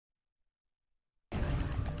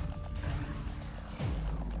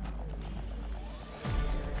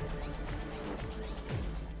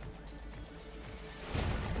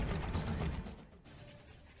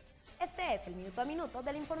Este es el minuto a minuto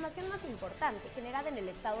de la información más importante generada en el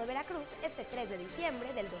estado de Veracruz este 3 de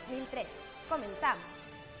diciembre del 2013. Comenzamos.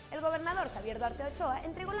 El gobernador Javier Duarte Ochoa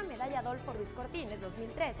entregó la medalla Adolfo Ruiz Cortines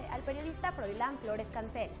 2013 al periodista Froilán Flores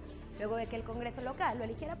Cancela, luego de que el Congreso local lo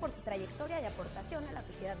eligiera por su trayectoria y aportación a la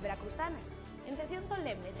sociedad veracruzana. En sesión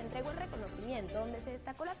solemne se entregó el reconocimiento donde se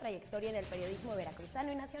destacó la trayectoria en el periodismo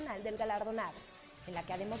veracruzano y nacional del galardonado, en la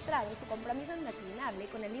que ha demostrado su compromiso indeclinable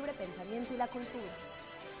con el libre pensamiento y la cultura.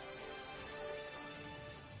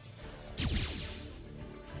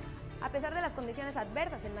 A pesar de las condiciones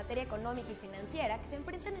adversas en materia económica y financiera que se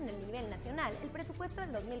enfrentan en el nivel nacional, el presupuesto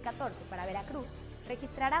del 2014 para Veracruz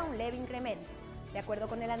registrará un leve incremento. De acuerdo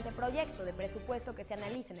con el anteproyecto de presupuesto que se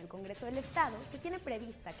analiza en el Congreso del Estado, se tiene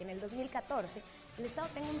prevista que en el 2014 el Estado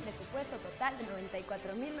tenga un presupuesto total de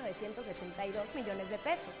 94.972 millones de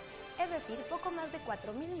pesos, es decir, poco más de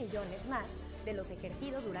 4.000 millones más de los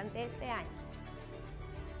ejercidos durante este año.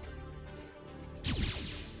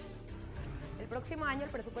 El próximo año el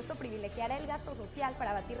presupuesto privilegiará el gasto social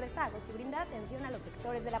para abatir rezagos y brindar atención a los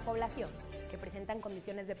sectores de la población que presentan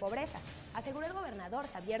condiciones de pobreza, aseguró el gobernador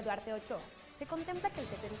Javier Duarte Ochoa. Se contempla que el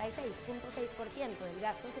 76.6% del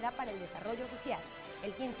gasto será para el desarrollo social,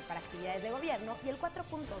 el 15% para actividades de gobierno y el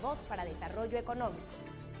 4.2% para desarrollo económico.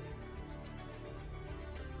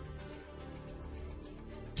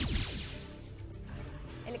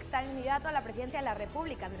 El excandidato a la presidencia de la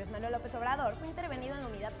República, Andrés Manuel López Obrador, fue intervenido en la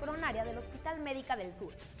unidad coronaria del Hospital Médica del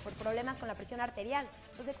Sur por problemas con la presión arterial.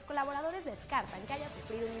 Los excolaboradores descartan que haya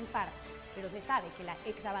sufrido un infarto, pero se sabe que el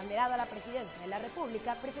exabanderado a la presidencia de la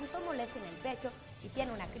República presentó molestia en el pecho y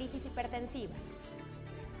tiene una crisis hipertensiva.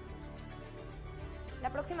 La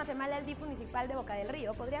próxima semana el DIF municipal de Boca del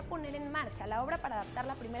Río podría poner en marcha la obra para adaptar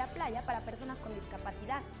la primera playa para personas con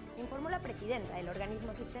discapacidad, informó la presidenta del organismo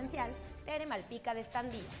asistencial, Tere Malpica de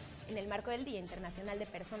Estandía. En el marco del Día Internacional de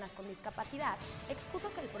Personas con Discapacidad,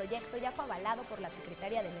 expuso que el proyecto ya fue avalado por la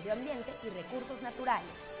Secretaría de Medio Ambiente y Recursos Naturales.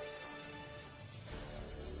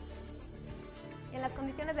 Y en las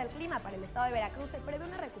condiciones del clima para el estado de Veracruz se prevé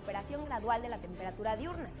una recuperación gradual de la temperatura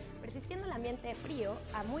diurna, persistiendo el ambiente frío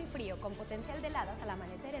a muy frío con potencial de heladas al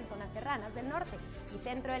amanecer en zonas serranas del norte y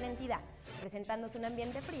centro de la entidad, presentándose un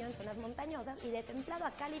ambiente frío en zonas montañosas y de templado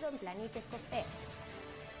a cálido en planicies costeras.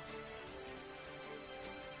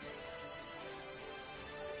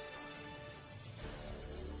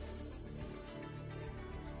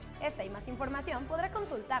 Esta y más información podrá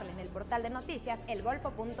consultarla en el portal de noticias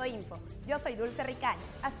elgolfo.info. Yo soy Dulce Ricaño.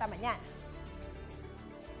 Hasta mañana.